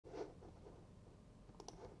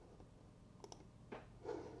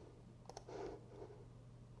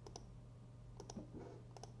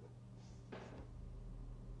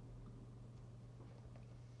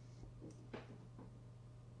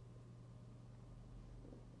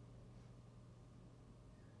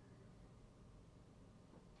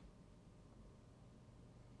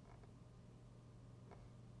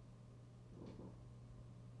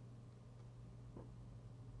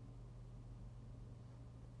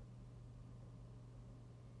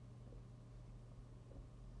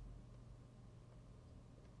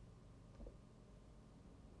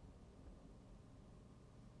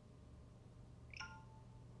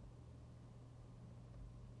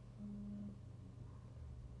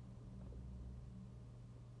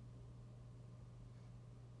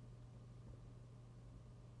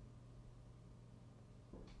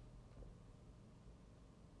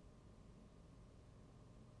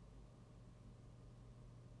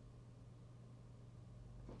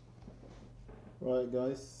Right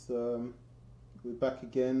guys, we're back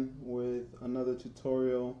again with another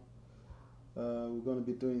tutorial. We're going to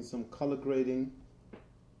be doing some color grading,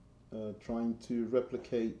 trying to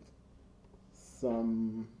replicate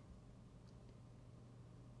some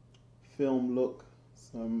film look,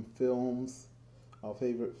 some films, our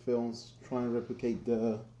favorite films, try and replicate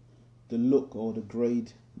the look or the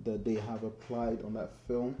grade that they have applied on that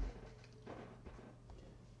film.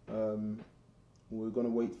 We're going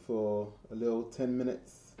to wait for a little 10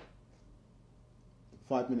 minutes,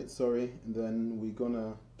 5 minutes, sorry, and then we're going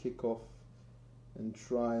to kick off and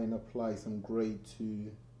try and apply some grade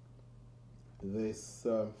to this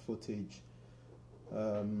footage.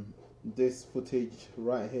 This footage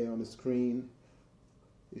right here on the screen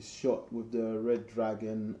is shot with the Red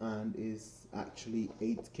Dragon and is actually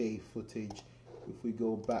 8K footage. If we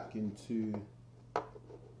go back into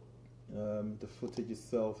the footage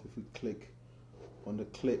itself, if we click on the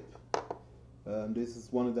clip, this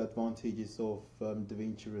is one of the advantages of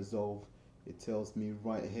DaVinci Resolve. It tells me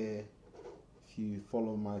right here, if you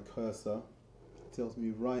follow my cursor, it tells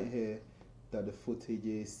me right here that the footage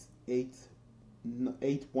is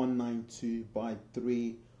 8192 by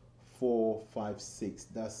 3456.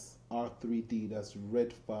 That's R3D, that's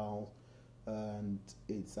red file, and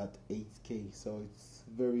it's at 8K, so it's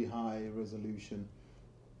very high resolution.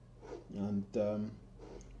 And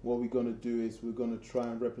what we're going to do is we're going to try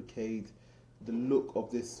and replicate the look of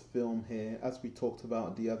this film here. As we talked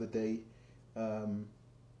about the other day,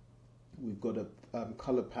 we've got a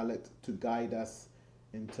color palette to guide us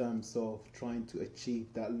in terms of trying to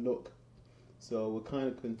achieve that look. So we're kind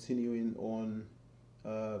of continuing on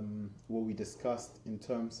what we discussed in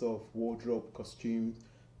terms of wardrobe, costumes,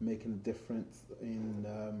 making a difference in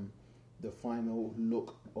the final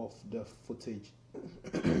look of the footage.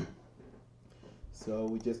 So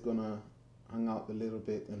we're just gonna hang out a little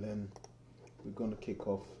bit and then we're gonna kick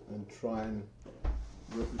off and try and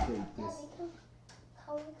replicate this.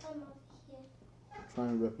 Try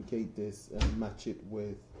and replicate this and match it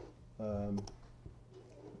with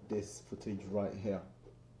this footage right here.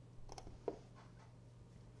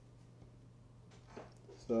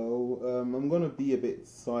 So I'm gonna be a bit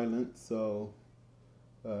silent so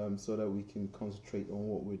that we can concentrate on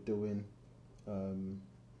what we're doing.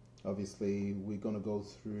 Obviously we're going to go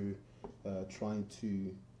through trying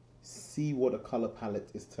to see what a color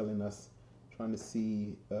palette is telling us, trying to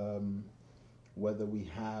see whether we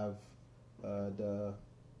have the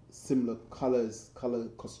similar color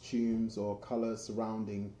costumes or color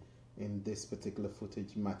surrounding in this particular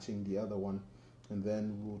footage matching the other one, and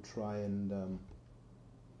then we'll try and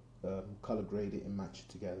color grade it and match it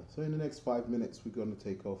together. So in the next 5 minutes we're going to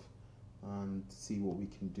take off and see what we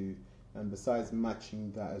can do. And besides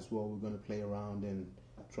matching that as well, we're going to play around and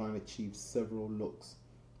try and achieve several looks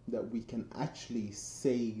that we can actually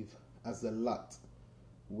save as a LUT,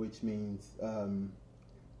 which means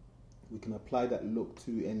we can apply that look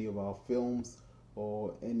to any of our films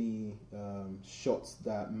or any shots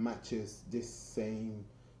that matches this same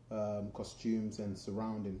costumes and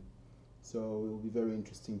surrounding. So it will be very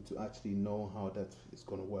interesting to actually know how that is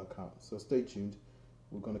going to work out. So stay tuned.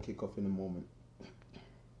 We're going to kick off in a moment.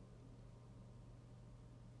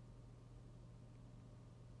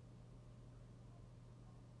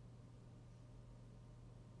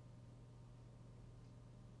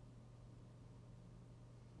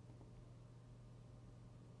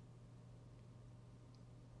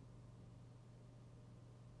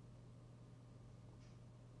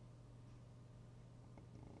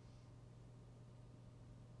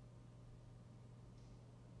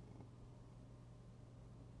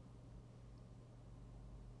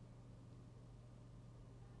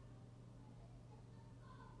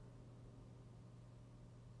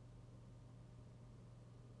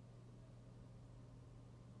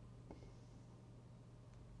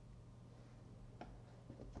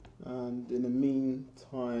 And in the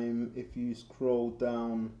meantime, if you scroll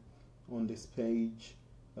down on this page,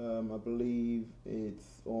 I believe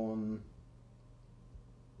it's on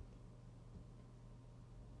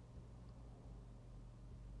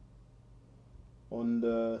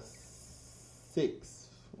the 6th,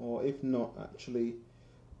 or if not actually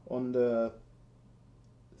on the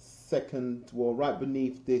 2nd, well, right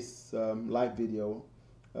beneath this live video,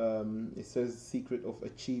 it says secret of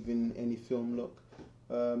achieving any film look.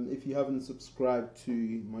 If you haven't subscribed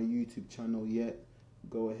to my YouTube channel yet,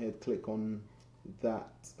 go ahead, click on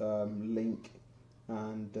that link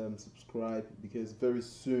and subscribe, because very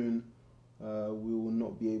soon we will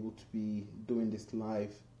not be able to be doing this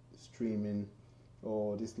live streaming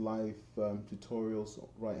or this live tutorials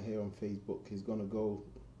right here on Facebook. It's going to go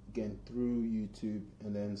again through YouTube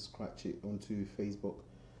and then scratch it onto Facebook.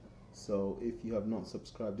 So if you have not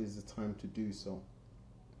subscribed, this is the time to do so.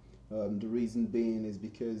 The reason being is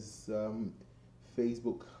because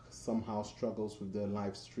Facebook somehow struggles with the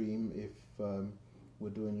live stream if we're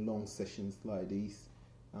doing long sessions like these,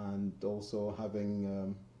 and also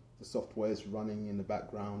having the software is running in the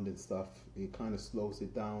background and stuff. It kind of slows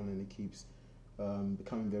it down and it keeps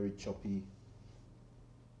becoming very choppy.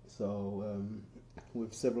 So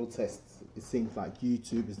with several tests, it seems like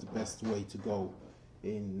YouTube is the best way to go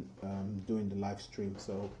in doing the live stream.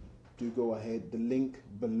 So do go ahead. The link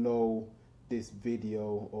below this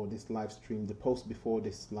video or this live stream, the post before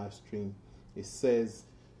this live stream, it says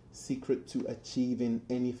secret to achieving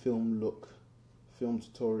any film look film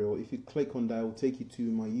tutorial. If you click on that, it will take you to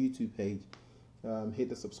my YouTube page. Hit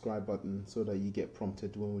the subscribe button so that you get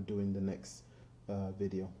prompted when we're doing the next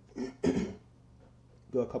video.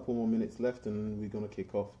 Got a couple more minutes left and we're going to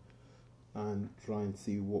kick off and try and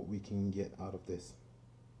see what we can get out of this.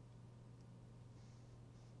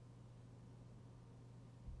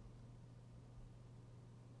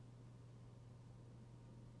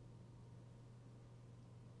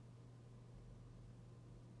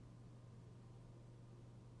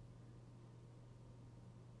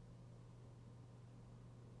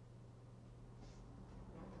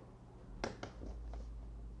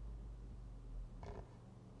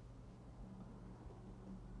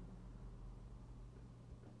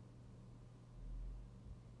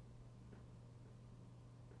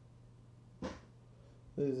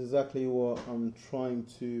 This is exactly what I'm trying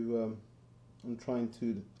to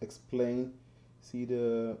explain. See,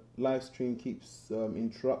 the live stream keeps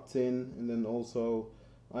interrupting, and then also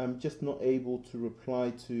I'm just not able to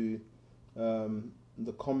reply to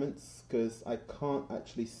the comments because I can't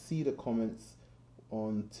actually see the comments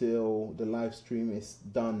until the live stream is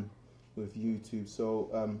done with YouTube.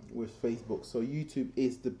 So with Facebook. So YouTube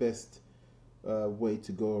is the best way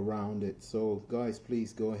to go around it. So guys,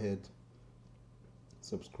 please go ahead,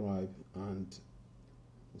 subscribe, and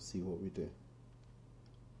we'll see what we do.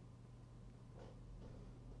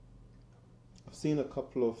 I've seen a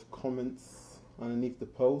couple of comments underneath the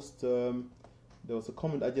post. There was a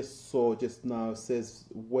comment I just saw just now. It says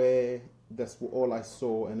where, that's all I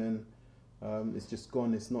saw, and then it's just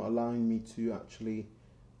gone. It's not allowing me to actually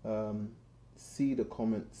see the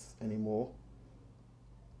comments anymore.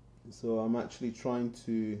 So I'm actually trying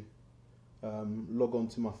to log on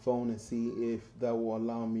to my phone and see if that will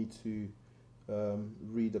allow me to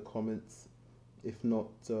read the comments. If not,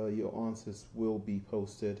 your answers will be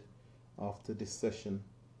posted after this session.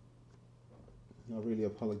 I really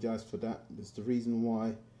apologize for that. That's the reason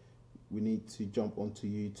why we need to jump onto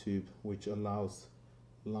YouTube, which allows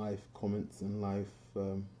live comments and live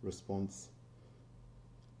response.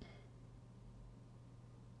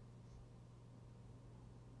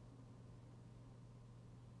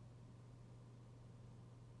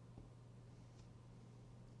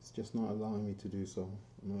 It's just not allowing me to do so,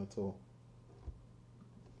 not at all.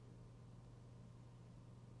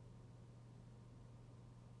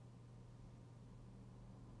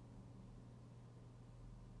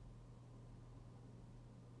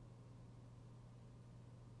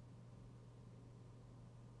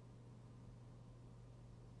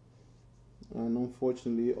 And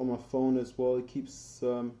unfortunately on my phone as well, it keeps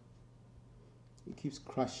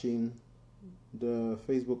crashing. The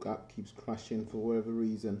Facebook app keeps crashing for whatever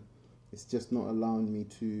reason. It's just not allowing me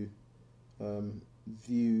to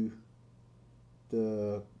view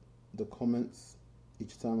the comments.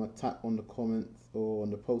 Each time I tap on the comments or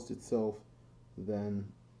on the post itself,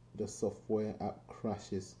 then the software app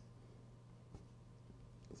crashes.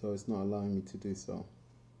 So it's not allowing me to do so.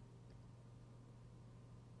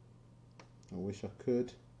 I wish I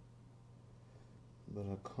could, but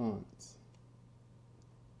I can't.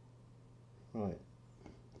 Right.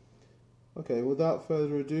 Okay, without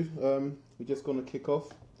further ado, we're just going to kick off.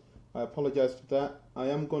 I apologize for that. I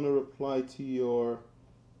am going to reply to your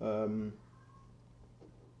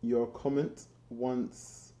comment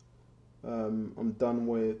once I'm done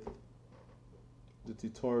with the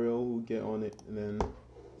tutorial. We'll get on it and then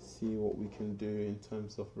see what we can do in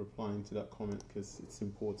terms of replying to that comment, because it's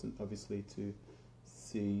important obviously to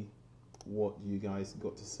see what you guys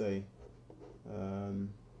got to say.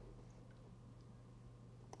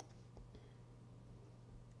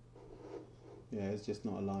 Yeah, it's just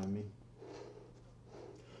not allowing me.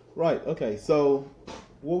 Right, okay, so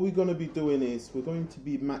what we're going to be doing is we're going to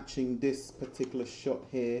be matching this particular shot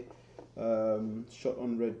here, shot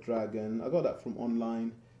on Red Dragon. I got that from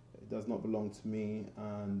online. It does not belong to me,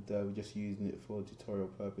 and we're just using it for tutorial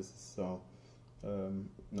purposes, so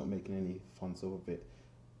not making any funds of it.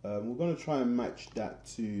 we're going to try and match that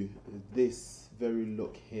to this very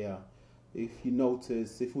look here. If you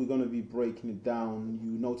notice, if we're going to be breaking it down,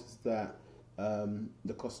 you notice that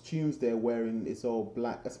the costumes they're wearing is all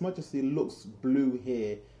black. As much as it looks blue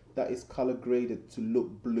here, that is color graded to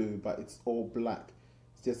look blue, but it's all black.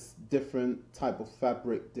 It's just different type of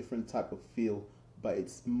fabric, different type of feel, but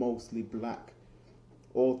it's mostly black.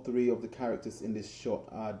 All three of the characters in this shot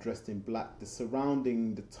are dressed in black. The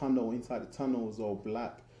surrounding, the tunnel, inside the tunnel is all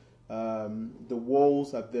black. The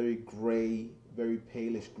walls are very grey, very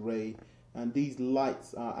palish grey, and these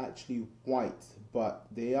lights are actually white, but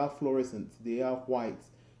they are fluorescent, they are white,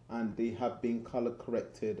 and they have been color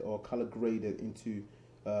corrected or color graded into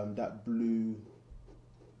that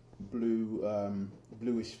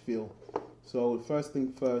bluish feel. So first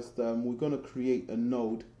thing first, we're going to create a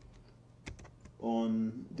node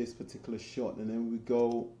on this particular shot, and then we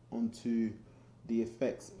go onto the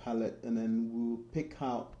effects palette, and then we'll pick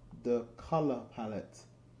out the color palette.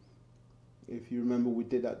 If you remember, we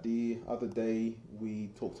did that the other day, we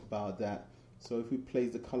talked about that. So if we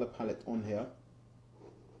place the color palette on here,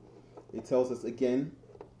 it tells us again,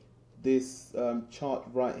 this chart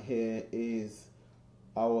right here is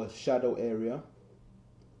our shadow area,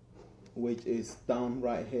 which is down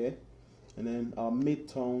right here, and then our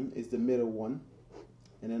mid-tone is the middle one,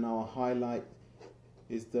 and then our highlight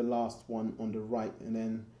is the last one on the right, and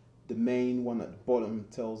then the main one at the bottom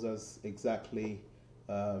tells us exactly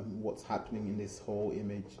what's happening in this whole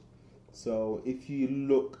image. So if you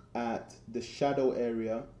look at the shadow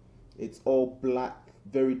area, it's all black,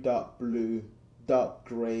 very dark blue, dark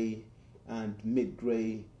grey, and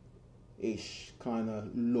mid-grey ish kind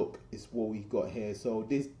of look is what we got here. So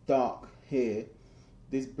this dark here,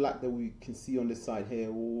 this black that we can see on this side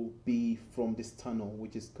here, will be from this tunnel,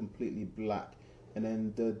 which is completely black, and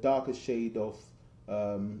then the darker shade of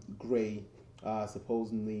grey are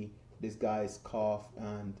supposedly this guy's calf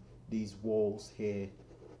and these walls here.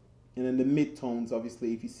 And then the mid-tones,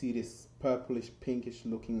 obviously, if you see this purplish pinkish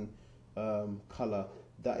looking color,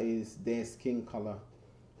 that is their skin color,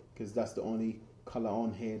 because that's the only color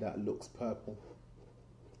on here that looks purple.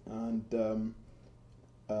 And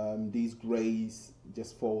these grays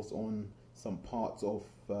just falls on some parts of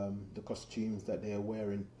the costumes that they're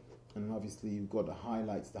wearing. And obviously you've got the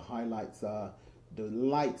highlights. The highlights are the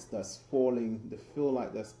lights that's falling, the feel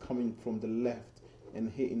like that's coming from the left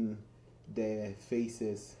and hitting their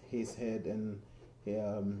faces, his head and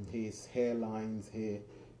his hairlines here,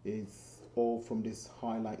 is all from this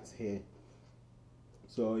highlights here.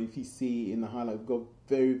 So if you see in the highlight, we've got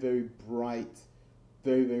very, very bright,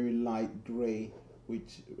 very, very light grey,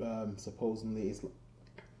 which supposedly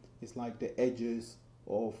is like the edges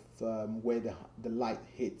of where the light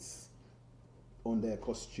hits on their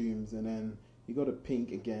costumes. And then you got a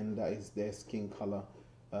pink again, that is their skin color,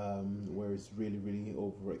 where it's really, really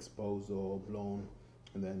overexposed or blown.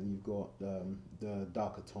 And then you've got the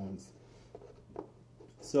darker tones.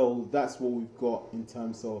 So that's what we've got in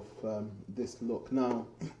terms of this look. Now,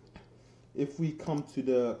 if we come to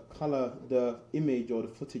the color, the image or the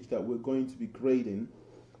footage that we're going to be grading,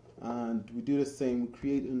 and we do the same, we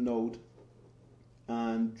create a node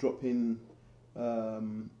and drop in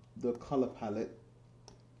the color palette,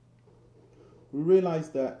 we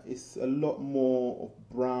realize that it's a lot more of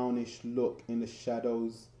brownish look in the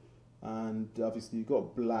shadows, and obviously you've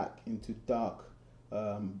got black into dark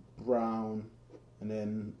brown, and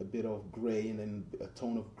then a bit of grey, and then a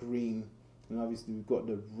tone of green, and obviously we've got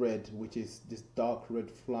the red, which is this dark red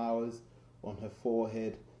flowers on her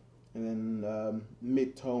forehead. And then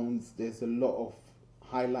mid-tones, there's a lot of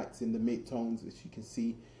highlights in the mid-tones, as you can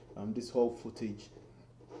see. This whole footage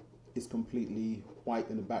is completely white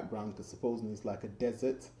in the background, because supposedly it's like a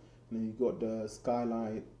desert. And then you've got the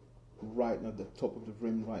skyline right at the top of the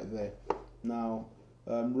rim right there. Now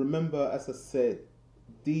remember, as I said,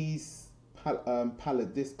 these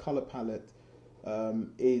this color palette,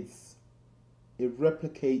 it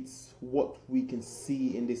replicates what we can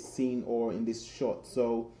see in this scene or in this shot.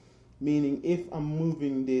 So meaning if I'm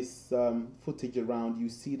moving this footage around, you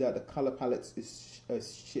see that the color palette is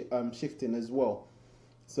shifting as well.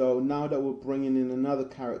 So now that we're bringing in another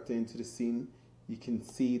character into the scene, you can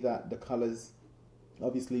see that the colors,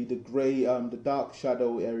 obviously the gray, the dark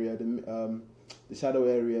shadow area, the shadow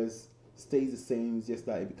areas stays the same. It's just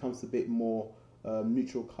that it becomes a bit more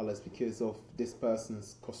neutral colors because of this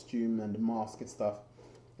person's costume and the mask and stuff.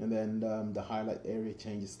 And then the highlight area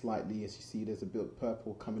changes slightly. As you see, there's a bit of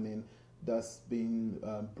purple coming in, that's been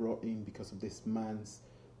brought in because of this man's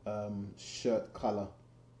shirt color.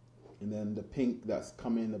 And then the pink that's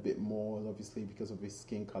coming a bit more, obviously because of his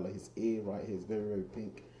skin color. His ear right here is very, very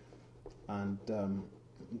pink. And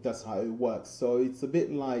that's how it works. So it's a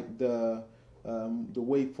bit like the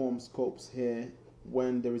waveform scopes here.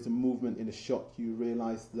 When there is a movement in a shot, you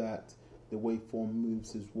realize that the waveform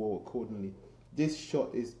moves as well accordingly. This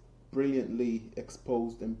shot is brilliantly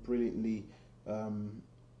exposed and brilliantly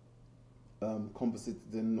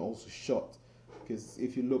composited and also shot, because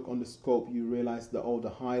if you look on the scope, you realize that all the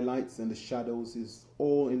highlights and the shadows is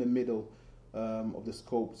all in the middle of the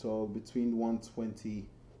scope, so between 120,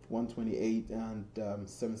 128 and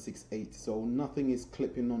 768. So nothing is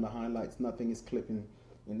clipping on the highlights, nothing is clipping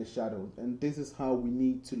in the shadows. And this is how we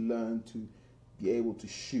need to learn to be able to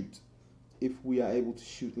shoot. If we are able to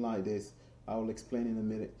shoot like this, I will explain in a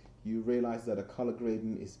minute, you realize that a color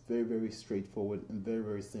grading is very, very straightforward and very,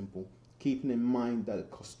 very simple, keeping in mind that the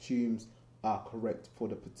costumes are correct for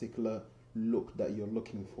the particular look that you're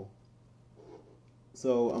looking for.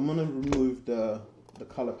 So I'm going to remove the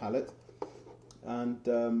color palette, and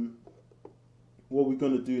what we're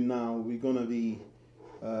going to do now, we're going to be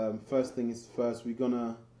first thing is first, we're going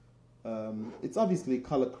to it's obviously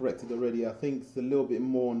color corrected already. I think it's a little bit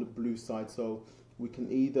more on the blue side, so we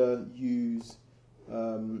can either use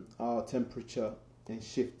our temperature and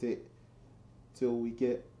shift it till we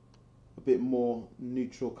get a bit more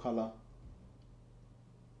neutral color.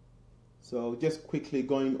 So just quickly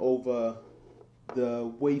going over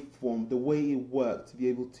the waveform, the way it worked to be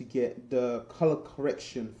able to get the color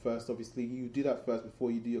correction first. Obviously you do that first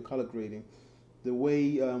before you do your color grading. The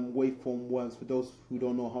way waveform works, for those who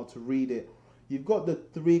don't know how to read it, you've got the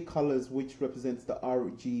three colors which represents the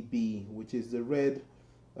RGB, which is the red,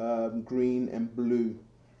 green and blue,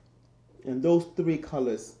 and those three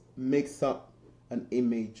colors makes up an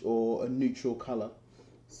image or a neutral color.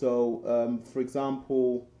 So for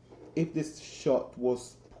example, if this shot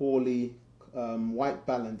was poorly white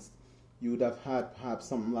balanced, you would have had perhaps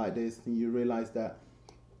something like this, and you realize that,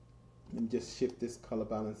 and just shift this color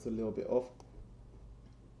balance a little bit off.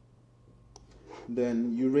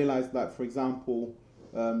 Then you realize that, for example,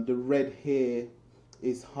 the red here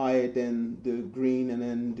is higher than the green, and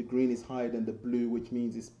then the green is higher than the blue, which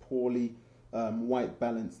means it's poorly white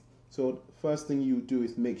balanced. So first thing you do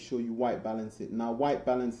is make sure you white balance it. Now white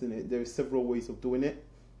balancing it, there are several ways of doing it,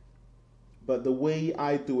 but the way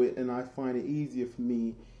I do it, and I find it easier for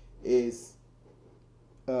me, is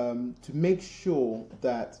to make sure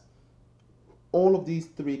that all of these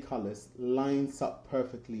three colors lines up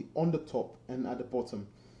perfectly on the top and at the bottom.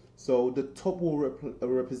 So the top will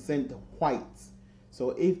represent the whites.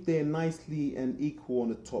 So if they're nicely and equal on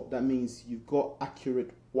the top, that means you've got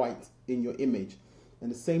accurate white in your image. And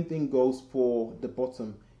the same thing goes for the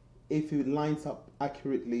bottom. If it lines up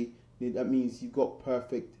accurately, that means you've got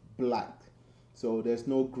perfect black. So there's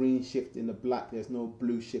no green shift in the black, there's no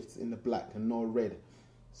blue shifts in the black, and no red.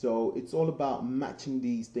 So it's all about matching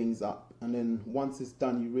these things up, and then once it's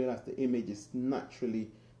done, you realize the image is naturally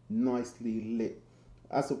nicely lit.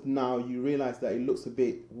 As of now, you realize that it looks a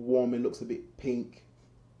bit warm, it looks a bit pink.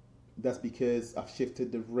 That's because I've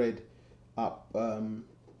shifted the red up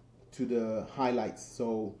to the highlights,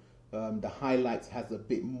 so the highlights has a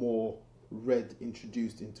bit more red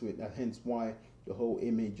introduced into it, and hence why the whole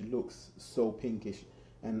image looks so pinkish.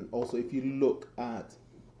 And also, if you look at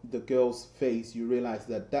the girl's face, you realize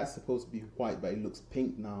that that's supposed to be white, but it looks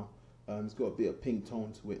pink now. It's got a bit of pink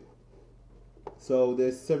tone to it. So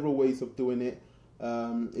there's several ways of doing it.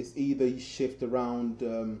 It's either you shift around,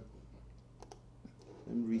 let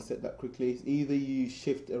me reset that quickly. It's either you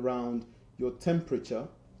shift around your temperature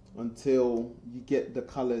until you get the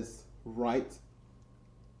colors right.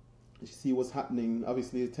 You see what's happening.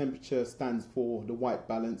 Obviously the temperature stands for the white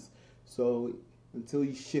balance, so until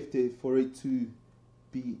you shift it for it to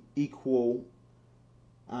be equal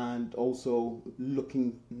and also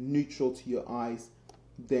looking neutral to your eyes,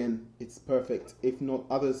 then it's perfect. If not,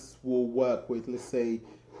 others will work with, let's say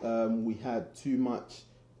we had too much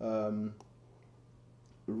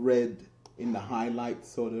red in the highlights,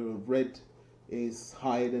 so the red is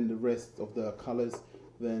higher than the rest of the colors,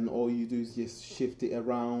 then all you do is just shift it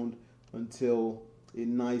around until it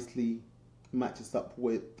nicely matches up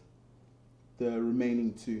with the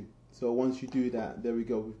remaining two. So once you do that, there we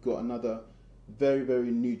go, we've got another very,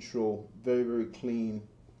 very neutral, very, very clean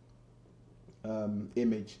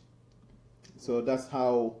image. So that's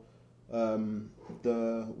how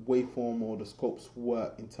the waveform or the scopes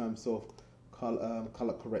work in terms of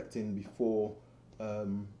color correcting before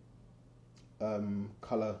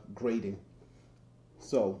color grading.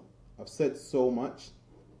 So I've said so much.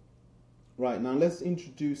 Right, now let's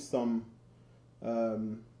introduce some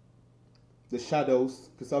the shadows,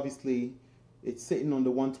 because obviously it's sitting on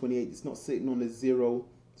the 128, it's not sitting on the 0,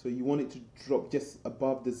 So you want it to drop just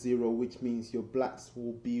above the 0, which means your blacks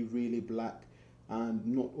will be really black and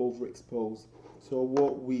not overexposed. So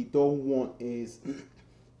what we don't want is,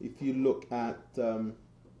 if you look at the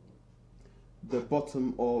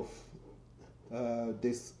bottom of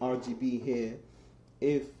this RGB here,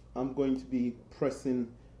 if I'm going to be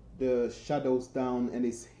pressing the shadows down and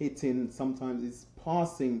it's hitting, sometimes it's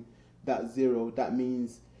passing that 0, that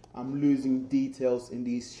means I'm losing details in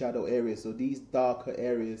these shadow areas. So these darker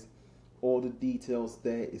areas, all the details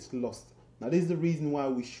there is lost. Now this is the reason why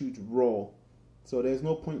we shoot raw. So there's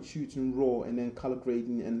no point shooting raw and then color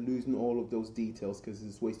grading and losing all of those details, because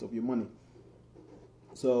it's a waste of your money.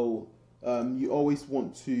 So you always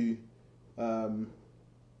want to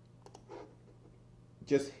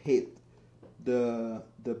just hit the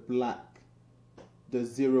black, the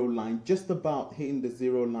 0 line, just about hitting the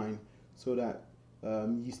 0 line, so that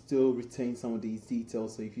you still retain some of these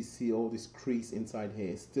details. So if you see all this crease inside here,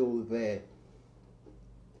 it's still there.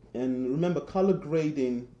 And remember, color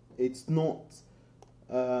grading, it's not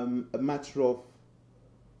a matter of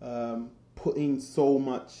putting so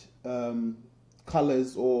much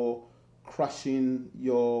colors or crushing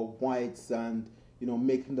your whites and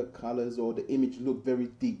making the colors or the image look very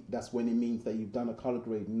deep. That's when it means that you've done a color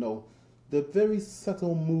grade. No, the very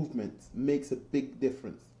subtle movement makes a big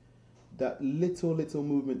difference. That little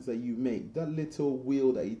movements that you make, that little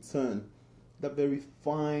wheel that you turn, that very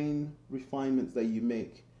fine refinements that you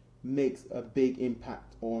make, makes a big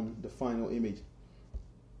impact on the final image.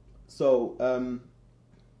 So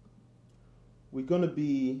we're going to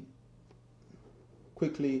be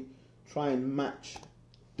quickly try and match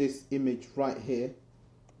this image right here.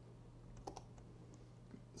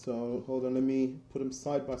 So hold on, let me put them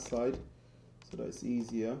side by side so that it's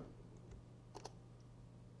easier.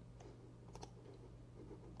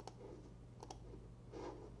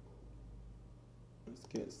 Let's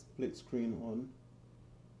get split screen on,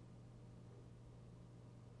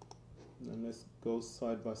 and let's go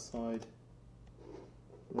side by side.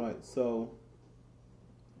 Right, so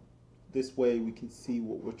this way we can see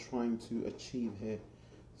what we're trying to achieve here.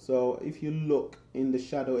 So if you look in the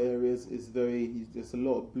shadow areas, there's a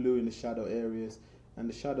lot of blue in the shadow areas, and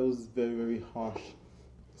the shadows is very harsh.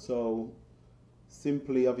 So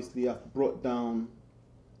simply, obviously, I've brought down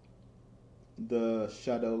the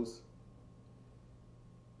shadows,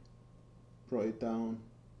 brought it down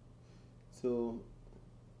to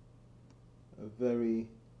a very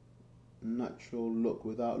natural look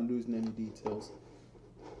without losing any details.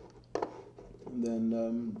 And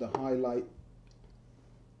then the highlight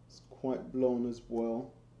is quite blown as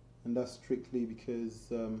well, and that's strictly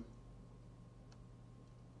because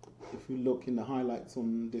if you look in the highlights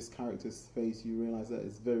on this character's face, you realize that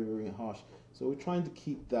it's very harsh. So we're trying to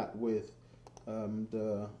keep that with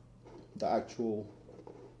the actual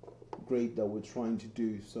grade that we're trying to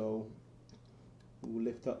do. So we'll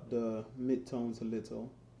lift up the mid-tones a little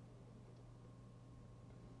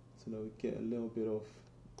so that we get a little bit of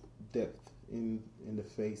depth in the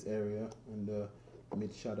face area and the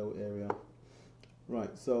mid shadow area.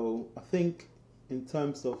 Right, so I think in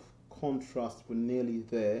terms of contrast we're nearly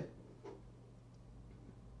there.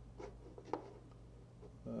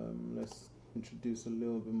 Let's introduce a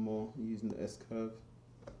little bit more using the S-curve.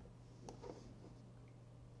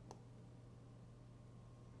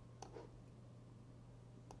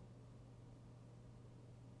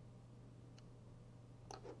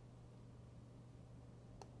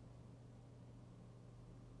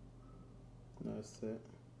 That's it.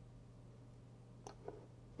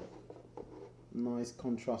 Nice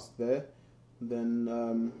contrast there.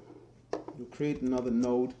 Then we'll create another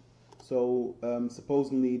node. So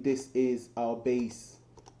supposedly this is our base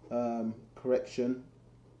correction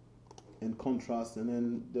and contrast, and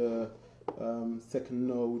then the second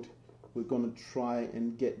node we're going to try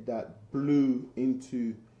and get that blue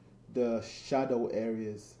into the shadow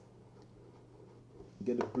areas.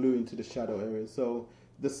 Get the blue into the shadow areas. So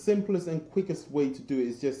the simplest and quickest way to do it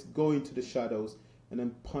is just go into the shadows and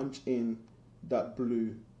then punch in that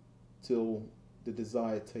blue till the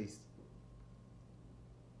desired taste.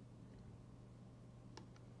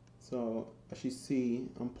 So as you see,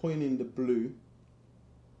 I'm putting in the blue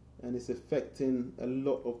and it's affecting a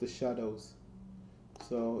lot of the shadows.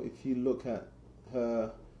 So if you look at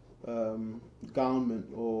her garment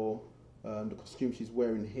or the costume she's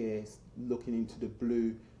wearing here, it's looking into the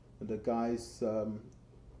blue. The guy's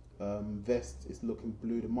vest is looking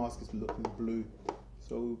blue, the mask is looking blue.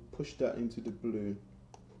 So we'll push that into the blue,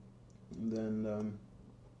 and then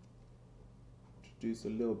introduce a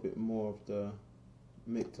little bit more of the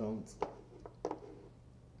midtones.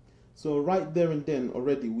 So right there and then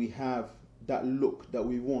already we have that look that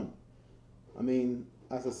we want. I mean,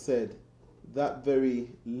 as I said, that very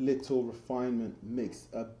little refinement makes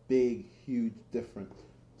a big, huge difference.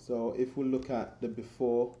 So if we look at the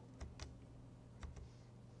before,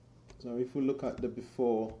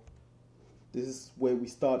 this is where we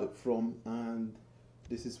started from, and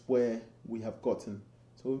this is where we have gotten.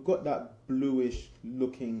 So we've got that bluish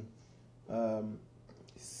looking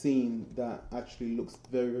scene that actually looks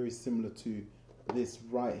very, very similar to this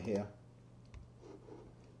right here.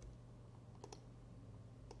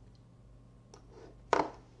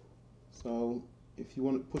 So if you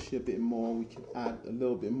want to push it a bit more, we can add a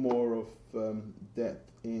little bit more of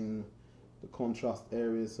depth in the contrast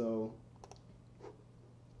area. So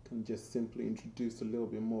can just simply introduce a little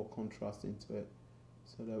bit more contrast into it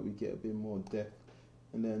so that we get a bit more depth.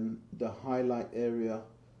 And then the highlight area,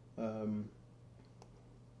 can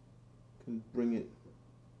bring it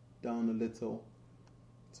down a little.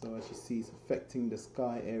 So as you see, it's affecting the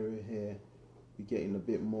sky area here. We're getting a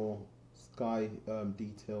bit more sky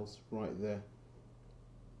details right there.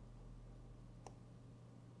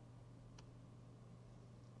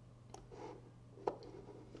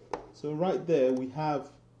 So right there we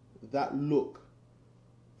have that look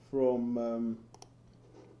from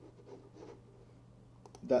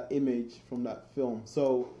that image from that film.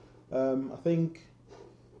 So I think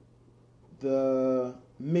the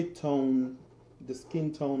mid-tone, the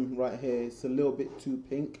skin tone right here is a little bit too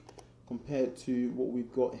pink compared to what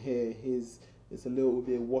we've got here. His is a little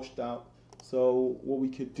bit washed out. So what we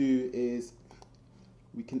could do is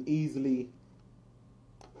we can easily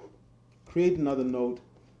create another node,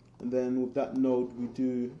 and then with that node we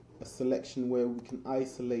do a selection where we can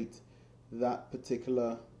isolate that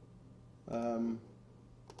particular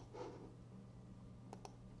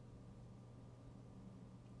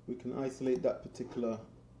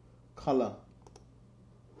color.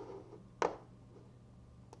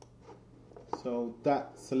 So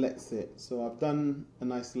that selects it. So I've done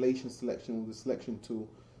an isolation selection with the selection tool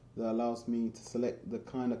that allows me to select the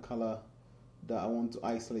kind of color that I want to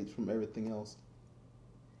isolate from everything else.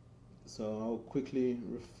 So I'll quickly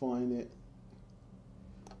refine it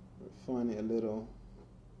a little.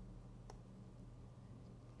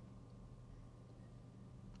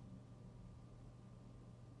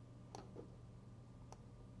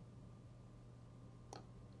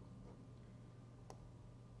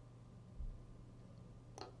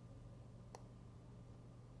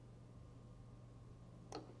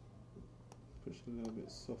 Push a little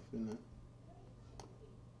bit soft in it.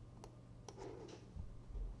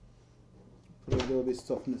 Put a little bit of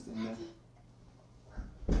softness in there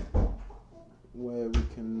where we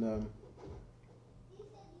can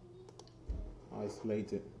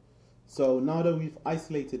isolate it. So now that we've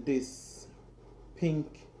isolated this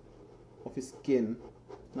pink of his skin,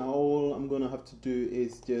 now all I'm going to have to do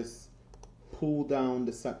is just pull down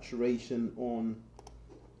the saturation on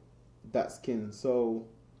that skin. So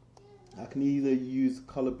I can either use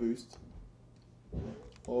color boost,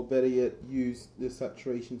 or better yet, use the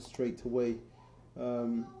saturation straight away.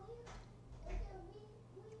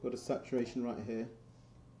 Got a saturation right here,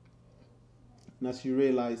 and as you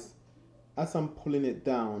realize, as I'm pulling it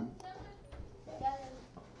down,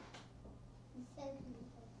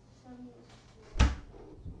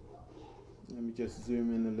 let me just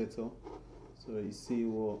zoom in a little so that you see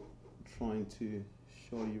what I'm trying to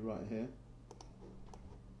show you right here.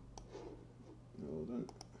 Hold on.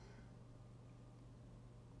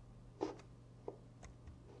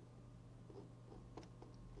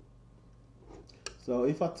 So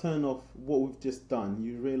if I turn off what we've just done,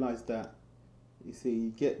 you realize that, you see,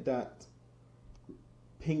 you get that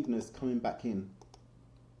pinkness coming back in.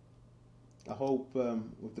 I hope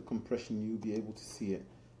with the compression you'll be able to see it.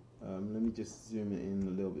 Let me just zoom it in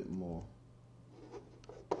a little bit more.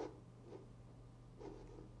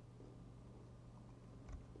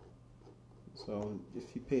 So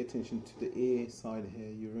if you pay attention to the ear side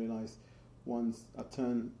here, you realize once I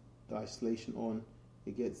turn the isolation on,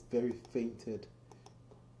 it gets very fainted.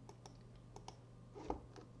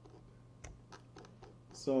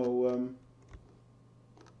 So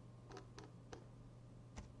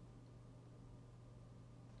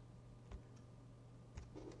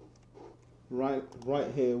right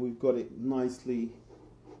here we've got it nicely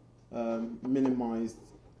minimized.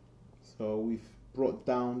 So we've brought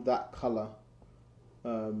down that color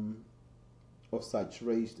of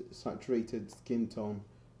saturated skin tone.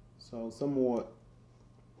 So somewhat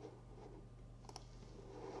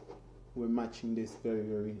we're matching this very,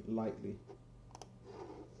 very lightly.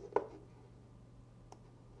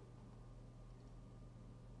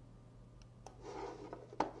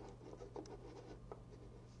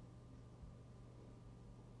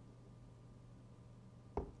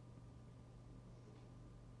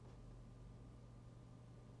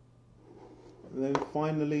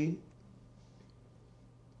 finally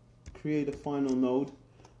create a final node.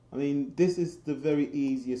 I mean, this is the very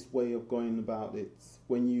easiest way of going about it.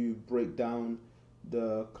 When you break down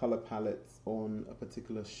the color palettes on a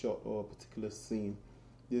particular shot or a particular scene,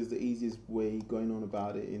 this is the easiest way going on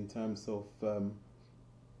about it in terms of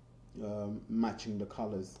matching the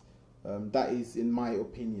colors. That is in my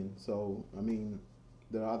opinion. So I mean,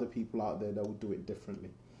 there are other people out there that will do it differently.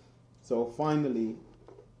 So finally,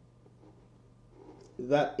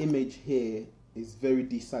 that image here is very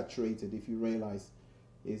desaturated. If you realize,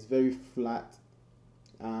 it's very flat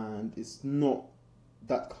and it's not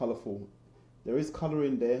that colorful. There is color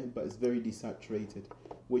in there, but it's very desaturated,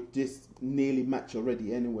 which just nearly match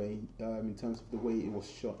already anyway, in terms of the way it was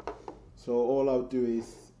shot. So all I'll do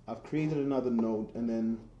is I've created another node, and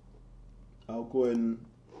then I'll go and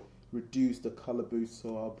reduce the color boost,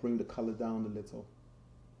 so I'll bring the color down a little.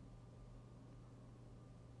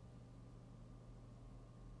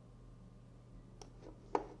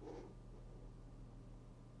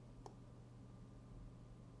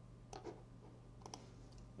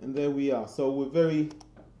 And there we are. So we're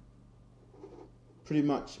pretty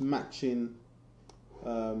much matching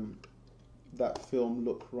that film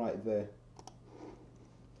look right there.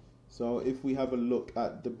 So if we have a look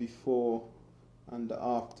at the before and the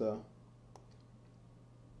after,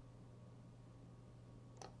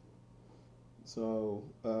 so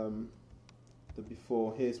the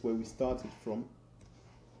before, here's where we started from.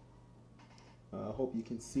 I hope you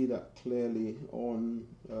can see that clearly on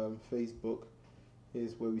Facebook.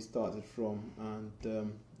 Here's where we started from,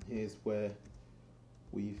 and here's where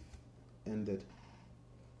we've ended.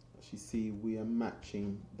 As you see, we are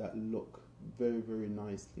matching that look very, very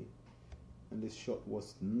nicely, and this shot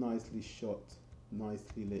was nicely shot,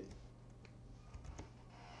 nicely lit.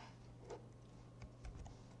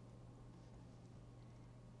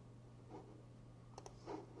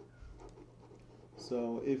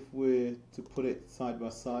 So if we're to put it side by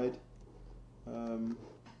side,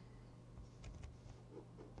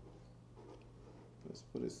 let's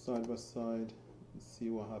put it side by side and see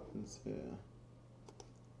what happens here.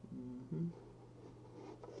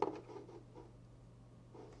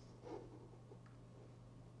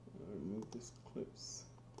 Remove these clips.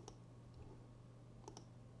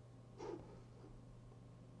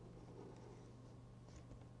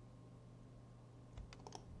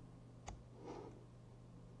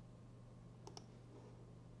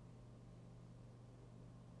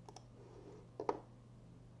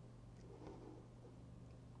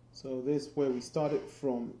 So this is where we started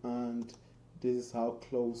from, and this is how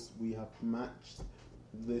close we have matched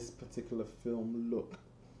this particular film look.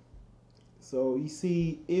 So you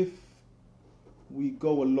see, if we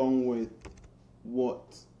go along with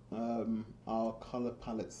what our color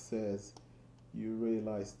palette says, you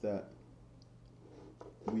realize that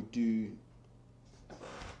we do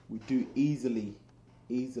easily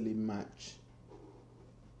match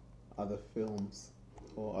other films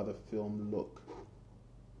or other film look.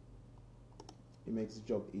 It makes the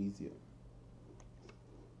job easier.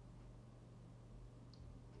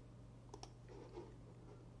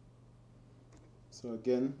 So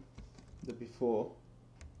again, the before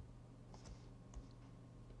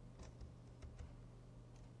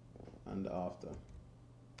and the after.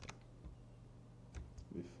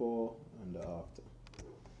 Before and the after.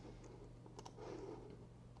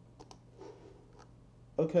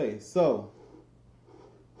 Okay, so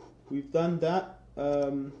we've done that.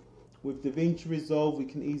 With DaVinci Resolve, we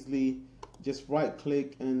can easily just right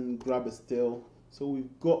click and grab a still. So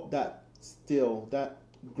we've got that still, that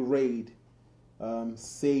grade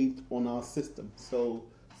saved on our system. So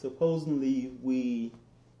supposedly we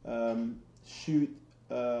shoot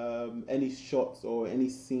any shots or any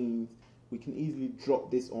scenes, we can easily drop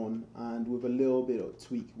this on, and with a little bit of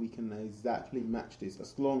tweak we can exactly match this,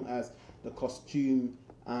 as long as the costume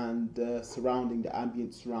and the surrounding, the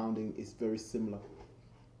ambient surrounding, is very similar.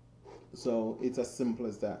 So it's as simple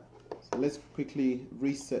as that. So let's quickly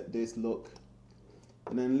reset this look,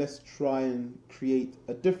 and then let's try and create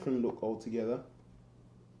a different look altogether.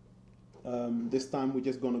 This time we're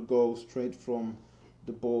just going to go straight from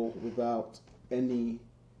the ball without any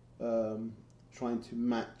trying to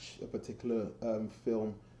match a particular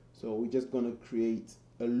film. So we're just going to create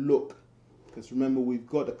a look, because remember, we've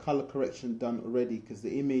got the color correction done already, because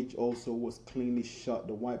the image also was cleanly shot,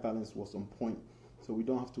 the white balance was on point. So we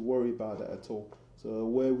don't have to worry about that at all. So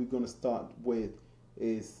where we're going to start with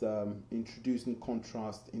is introducing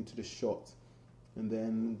contrast into the shot, and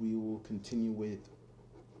then we will continue with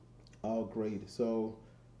our grade. So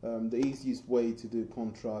the easiest way to do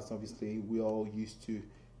contrast, obviously we all used to,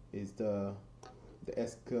 is the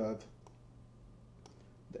S-curve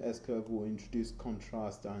The S-curve will introduce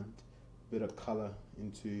contrast and a bit of color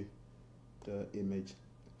into the image.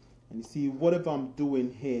 And you see, whatever I'm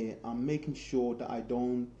doing here, I'm making sure that I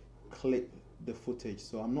don't clip the footage.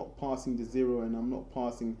 So I'm not passing the 0 and I'm not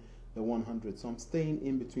passing the 100. So I'm staying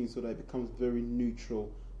in between so that it becomes very neutral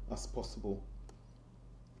as possible.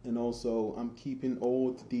 And also I'm keeping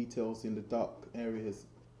all the details in the dark areas.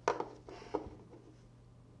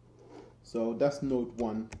 So that's node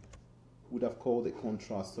 1. Would have called it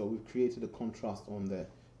contrast. So we've created a contrast on there.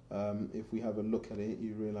 If we have a look at it,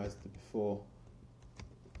 you realize the before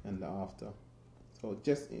and the after. So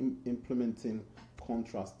just implementing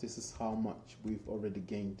contrast, this is how much we've already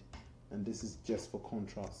gained, and this is just for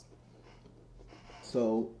contrast.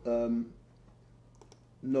 So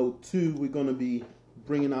node 2, we're going to be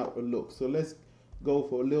bringing out a look. So let's go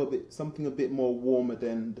for a little bit, something a bit more warmer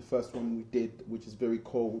than the first one we did, which is very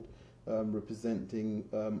cold, representing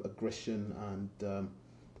aggression and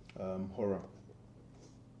horror.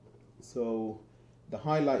 So the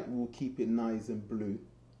highlight, will keep it nice and blue.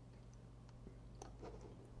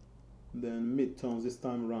 Then midtones, this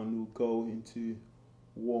time around we'll go into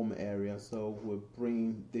warm area, so we're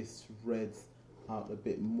bringing this red out a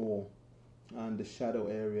bit more, and the shadow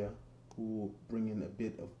area will bring in a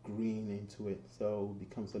bit of green into it, so it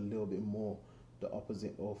becomes a little bit more the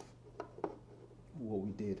opposite of what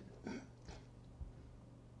we did.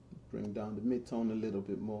 Bring down the midtone a little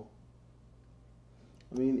bit more.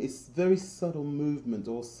 I mean, it's very subtle movement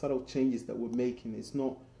or subtle changes that we're making. It's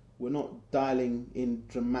not, we're not dialing in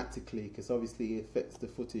dramatically, because obviously it affects the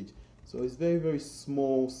footage. So it's very, very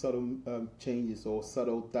small, subtle changes or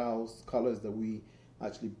subtle dials, colors that we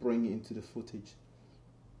actually bring into the footage.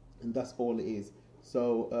 And that's all it is.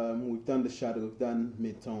 So we've done the shadow, we've done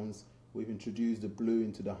midtones, we've introduced the blue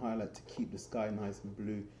into the highlight to keep the sky nice and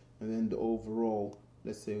blue. And then the overall,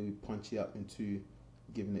 let's say we punch it up into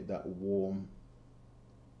giving it that warm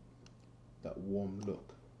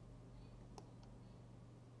look.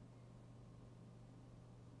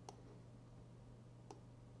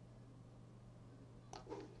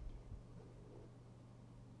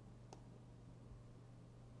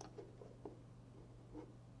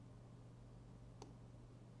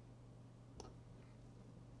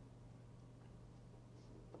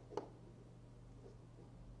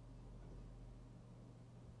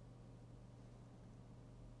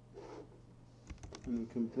 And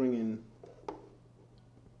we can bring in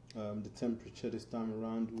the temperature this time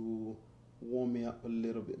around. Will warm me up a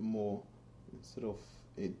little bit more instead of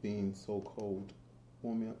it being so cold.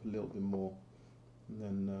 Warm me up a little bit more, and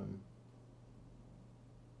then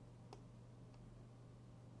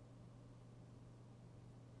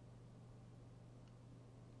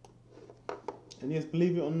and yes,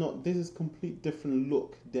 believe it or not, this is a complete different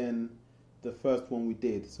look than the first one we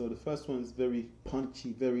did. So the first one is very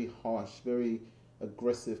punchy, very harsh, very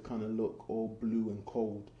aggressive kind of look, all blue and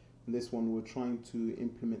cold. And this one we're trying to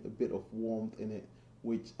implement a bit of warmth in it,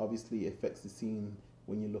 which obviously affects the scene.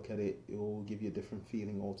 When you look at it, it will give you a different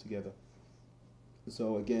feeling altogether.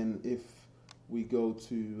 So again, if we go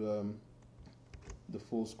to the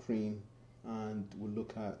full screen and we'll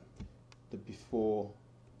look at the before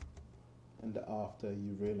and the after,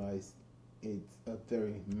 you realize it's a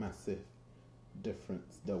very massive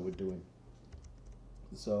difference that we're doing.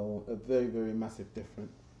 So a very, very massive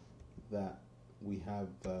difference that we have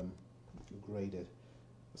graded.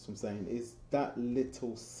 That's what I'm saying, is that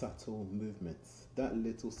little subtle movements,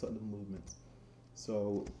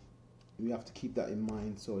 So we have to keep that in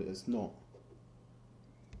mind, so it's not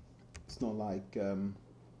like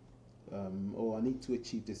oh, I need to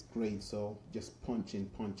achieve this grade, so just punching,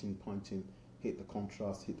 hit the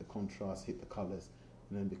contrast, hit the colors,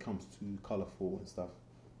 and then it becomes too colorful and stuff.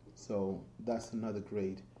 So that's another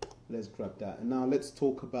grade. Let's grab that. And now let's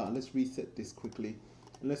reset this quickly,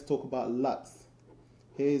 and let's talk about LUTs.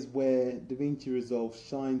 Here's where DaVinci Resolve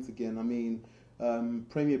shines again. I mean,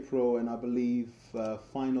 Premiere Pro and I believe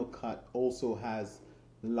Final Cut also has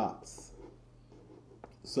LUTs.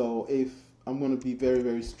 So if I'm going to be very,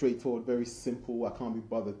 very straightforward, very simple, I can't be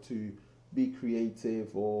bothered to be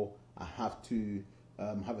creative, or I have to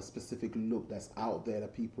have a specific look that's out there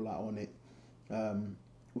that people are on it,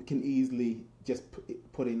 we can easily just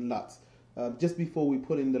put in LUTs. Just before we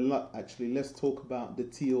put in the LUT, actually, let's talk about the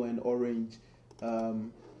teal and orange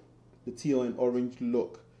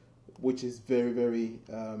look, which is very,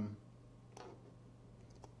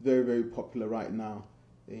 very popular right now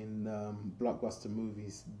in blockbuster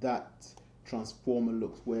movies. That Transformer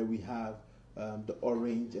looks where we have the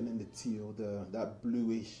orange and then the teal, that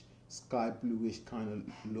bluish, sky bluish kind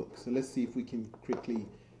of look. So let's see if we can quickly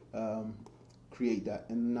create that,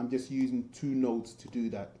 and I'm just using 2 nodes to do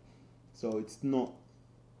that, so it's not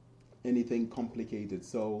anything complicated.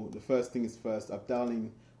 So the first thing is first, I'm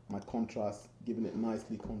dialing my contrast, giving it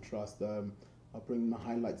nicely contrast. I'll bring my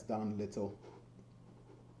highlights down a little.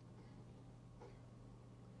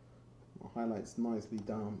 My highlights nicely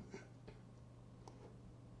down.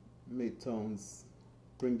 Midtones,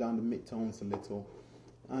 bring down the midtones a little.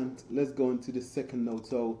 And let's go into the second node.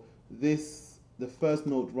 So the first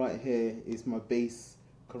node right here is my base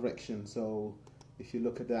correction. So if you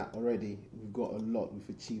look at that already, we've got a lot, we've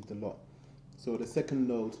achieved a lot. So the second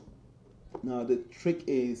node, now the trick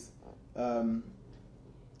is,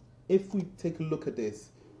 if we take a look at this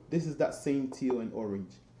is that same teal and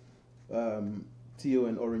orange,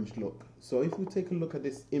 look. So if we take a look at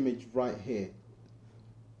this image right here,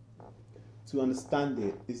 to understand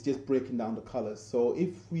it, it's just breaking down the colors. So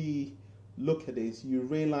if we look at this, you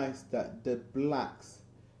realize that the blacks,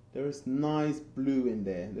 there is nice blue in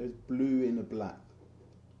there. There's blue in the black.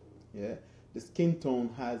 Yeah, the skin tone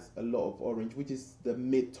has a lot of orange, which is the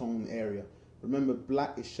mid-tone area. Remember,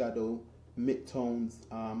 black is shadow, mid-tones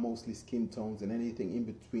are mostly skin tones, and anything in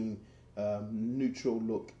between, neutral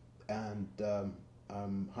look and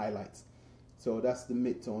highlights. So that's the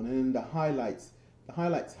mid-tone, and then the highlights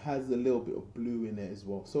has a little bit of blue in it as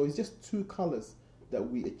well. So it's just 2 colors that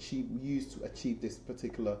we use to achieve this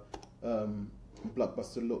particular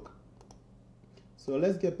blockbuster look. So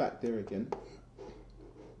let's get back there again,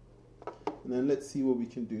 and then let's see what we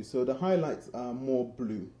can do. So the highlights are more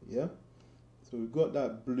blue, yeah. So we've got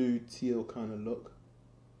that blue teal kind of look.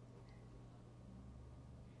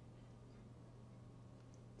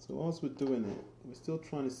 So whilst we're doing it, we're still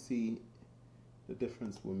trying to see the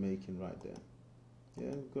difference we're making right there.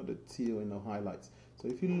 Yeah, we've got the teal in the highlights. So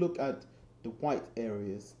if you look at the white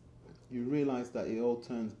areas, you realize that it all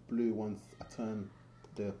turns blue once I turn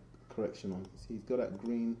the correction on. See, it's got that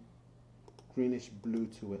greenish blue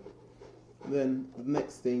to it. Then the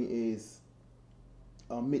next thing is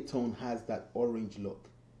our mid-tone has that orange look.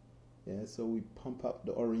 Yeah, so we pump up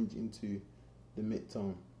the orange into the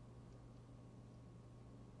mid-tone.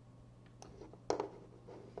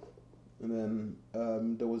 And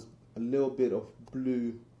then there was a little bit of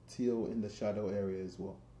blue teal in the shadow area as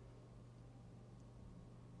well.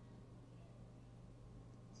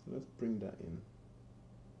 So let's bring that in.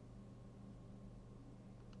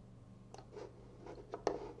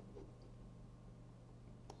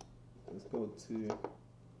 Let's go to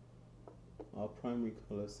our primary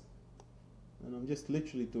colors, and I'm just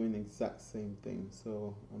literally doing the exact same thing.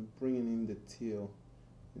 So I'm bringing in the teal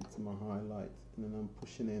into my highlight, and then I'm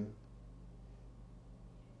pushing in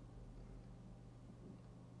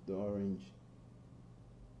the orange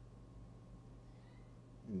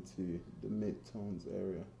into the mid-tones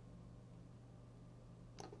area,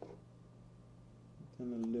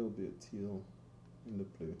 then a little bit of teal in the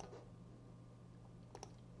blue.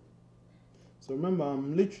 So remember,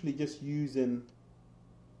 I'm literally just using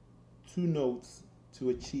 2 nodes to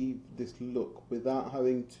achieve this look without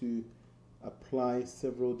having to apply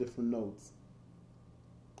several different nodes.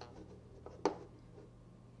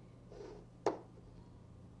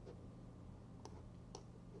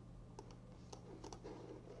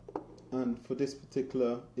 And for this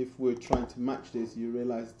particular, if we're trying to match this, you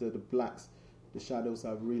realize that the blacks, the shadows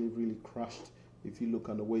are really crushed. If you look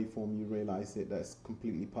on the waveform, you realize it, that's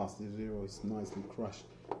completely past the 0. It's nicely crushed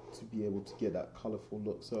to be able to get that colorful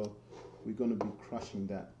look. So we're going to be crushing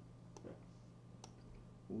that.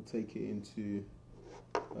 We'll take it into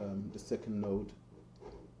the second node,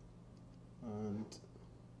 and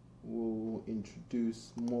we'll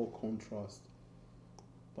introduce more contrast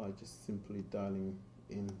by just simply dialing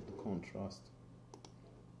in the contrast.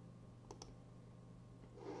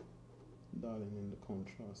 Dialing in the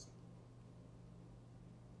contrast.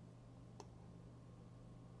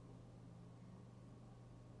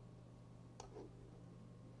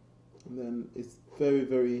 And then it's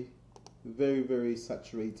very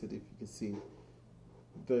saturated, if you can see.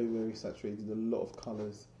 Very saturated, a lot of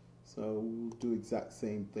colors. So we'll do exact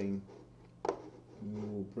same thing.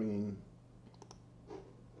 And we'll bring in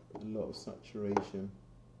a lot of saturation.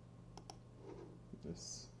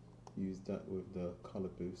 Let's use that with the color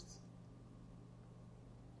boosts.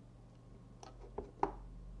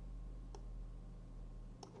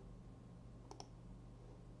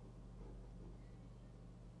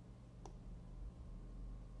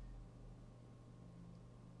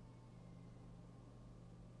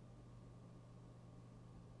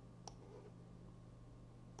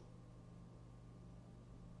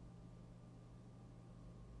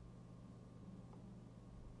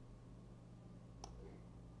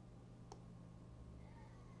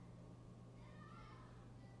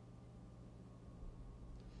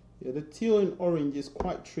 Yeah, the teal and orange is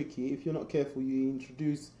quite tricky. If you're not careful, you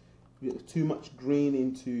introduce too much green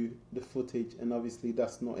into the footage, and obviously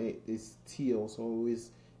that's not it. It's teal, so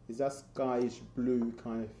it's that skyish blue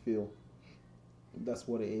kind of feel. That's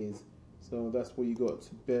what it is. So that's what you got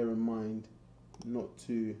to bear in mind, not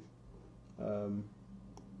to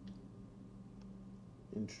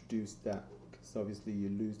introduce that, because obviously you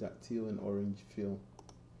lose that teal and orange feel.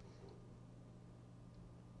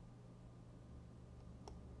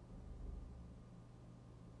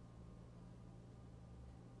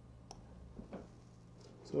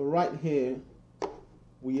 So right here,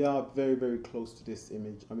 we are very, very close to this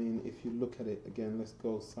image. I mean, if you look at it again, let's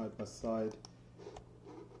go side by side.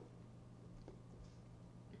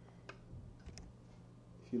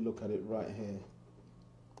 If you look at it right here,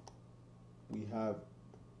 we are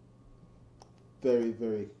very,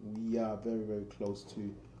 very close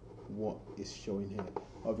to what is showing here.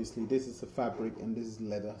 Obviously, this is a fabric and this is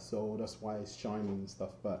leather, so that's why it's shining and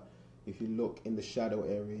stuff. But if you look in the shadow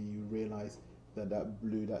area, you realize that that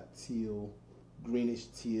blue, that teal, greenish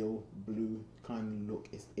teal blue kind of look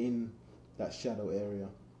is in that shadow area,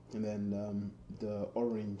 and then the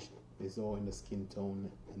orange is all in the skin tone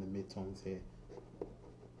and the mid-tones here.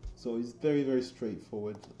 So it's very, very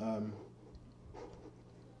straightforward.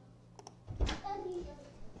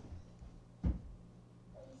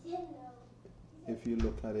 If you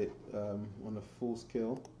look at it on a full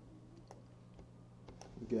scale,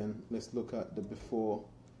 again, let's look at the before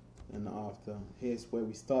and after. Here's where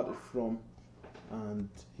we started from, and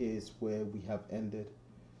here's where we have ended.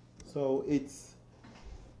 So it's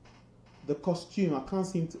the costume. I can't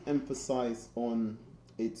seem to emphasize on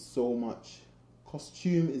it so much.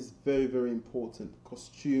 Costume is very, very important.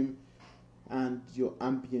 Costume and your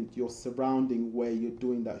ambient, your surrounding where you're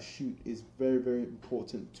doing that shoot is very, very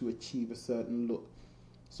important to achieve a certain look.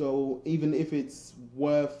 So even if it's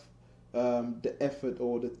worth the effort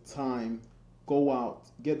or the time, go out,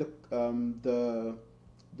 get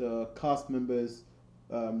the cast members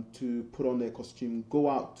to put on their costume, go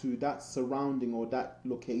out to that surrounding or that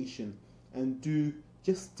location and do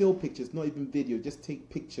just still pictures, not even video, just take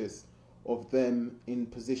pictures of them in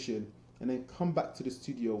position, and then come back to the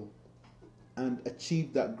studio and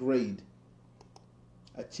achieve that grade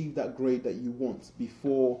that you want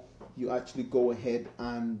before you actually go ahead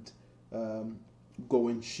and go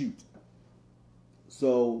and shoot.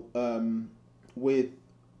 So with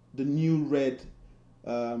the new red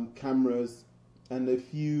cameras and a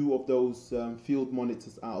few of those field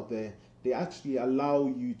monitors out there, they actually allow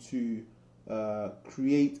you to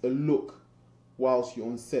create a look whilst you're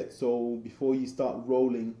on set. So before you start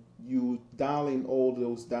rolling, you dial in all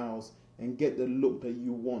those dials and get the look that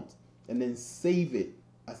you want, and then save it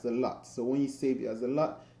as a LUT. So when you save it as a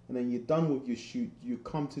LUT and then you're done with your shoot, you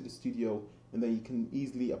come to the studio and then you can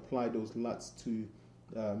easily apply those LUTs to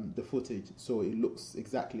the footage, so it looks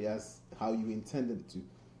exactly as how you intended it to.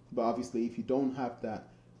 But obviously, if you don't have that,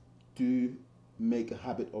 do make a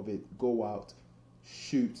habit of it. Go out,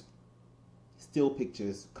 shoot still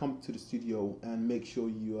pictures, come to the studio and make sure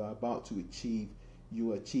you are about to achieve,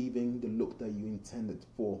 you are achieving the look that you intended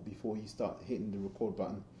for before you start hitting the record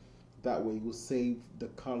button. That way you will save the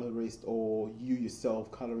colorist or you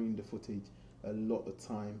yourself coloring the footage a lot of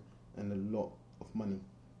time and a lot of money.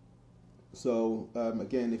 So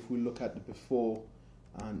again, if we look at the before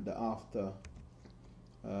and the after,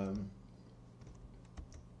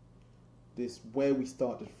 this where we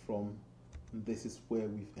started from, and this is where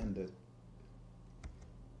we've ended.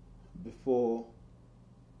 Before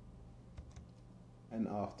and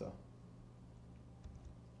after.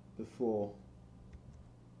 Before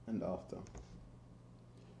and after.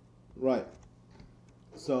 Right,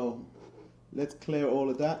 so let's clear all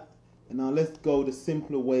of that, and now let's go the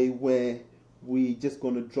simpler way where we just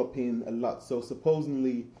going to drop in a LUT. So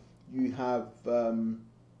supposedly you have gone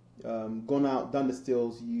out, done the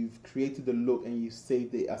stills, you've created the look and you've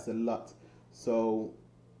saved it as a LUT. So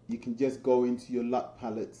you can just go into your LUT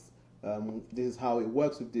palettes. This is how it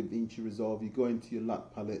works with DaVinci Resolve. You go into your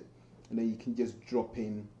LUT palette and then you can just drop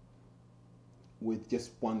in with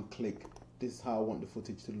just one click. This is how I want the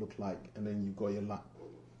footage to look like, and then you got your LUT.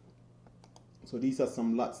 So these are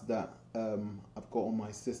some LUTs that I've got on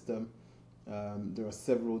my system. There are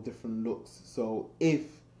several different looks. So if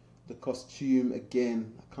the costume,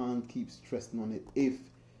 again, I can't keep stressing on it, if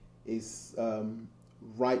it's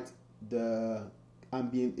right, the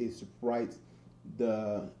ambient is right,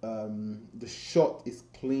 the shot is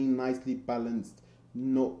clean, nicely balanced,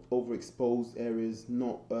 not overexposed areas,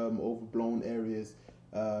 not overblown areas,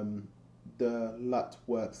 the LUT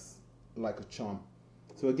works like a charm.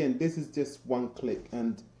 So again, this is just one click,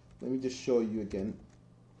 and let me just show you again.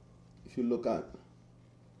 if you look at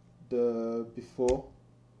the before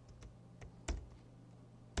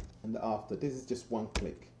and the after, this is just one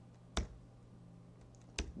click,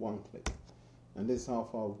 and this is how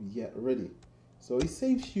far we get already. So it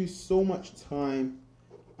saves you so much time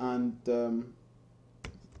and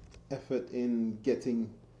effort in getting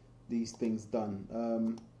these things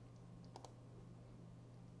done.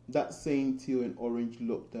 That same teal and orange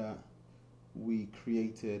look that we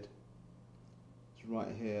created is right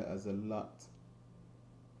here as a LUT.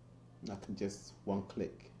 I can just one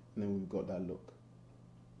click and then we've got that look.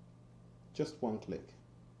 Just one click.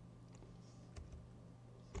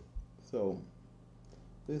 So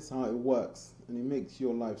this is how it works, and it makes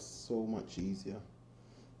your life so much easier.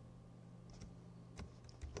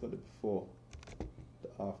 Got the before, the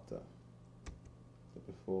after, the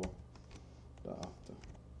before, the after.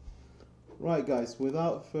 Right guys,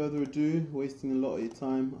 without further ado, wasting a lot of your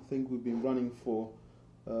time, I think we've been running for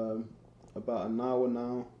about an hour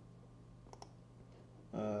now.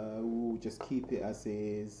 We'll just keep it as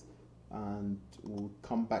is, and we'll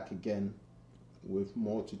come back again with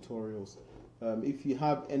more tutorials. If you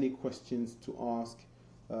have any questions to ask,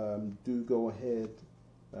 do go ahead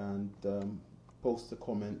and post a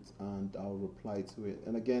comment and I'll reply to it.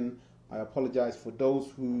 And again, I apologize for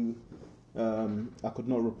those who I could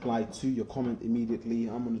not reply to your comment immediately.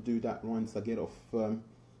 I'm going to do that once I get off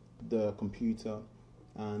the computer,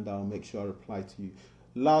 and I'll make sure I reply to you.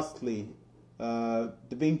 Lastly,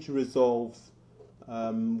 DaVinci Resolve,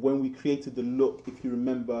 when we created the look, if you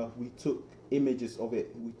remember, we took images of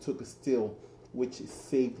it. We took a still, which is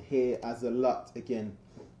saved here as a LUT again,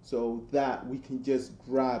 so that we can just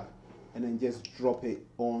grab and then just drop it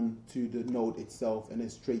onto the node itself, and then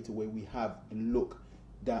straight away we have the look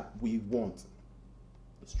that we want.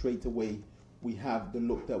 Straight away we have the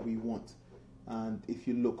look that we want. And if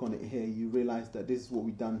you look on it here, you realize that this is what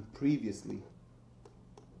we've done previously.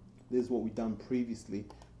 This is what we've done previously.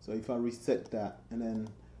 So if I reset that and then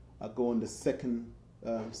I go on the second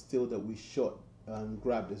still that we shot and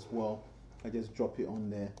grabbed as well, I just drop it on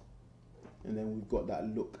there, and then we've got that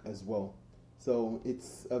look as well. So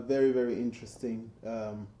it's a very, very interesting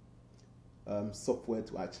software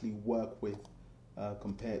to actually work with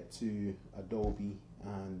compared to Adobe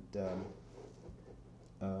and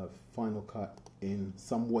Final Cut in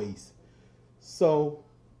some ways. So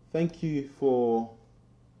thank you for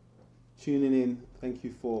tuning in, thank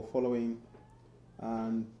you for following,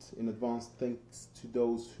 and in advance thanks to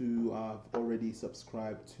those who have already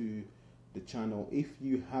subscribed to the channel. If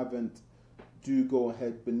you haven't, do go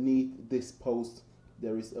ahead. Beneath this post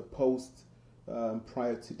there is a post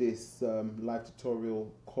prior to this live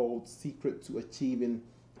tutorial called Secret to Achieving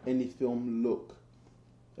Any Film Look.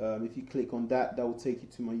 If you click on that, that will take you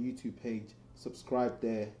to my YouTube page. Subscribe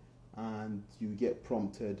there and you get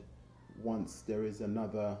prompted once there is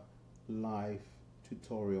another live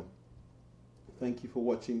tutorial. Thank you for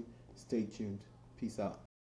watching. Stay tuned. Peace out.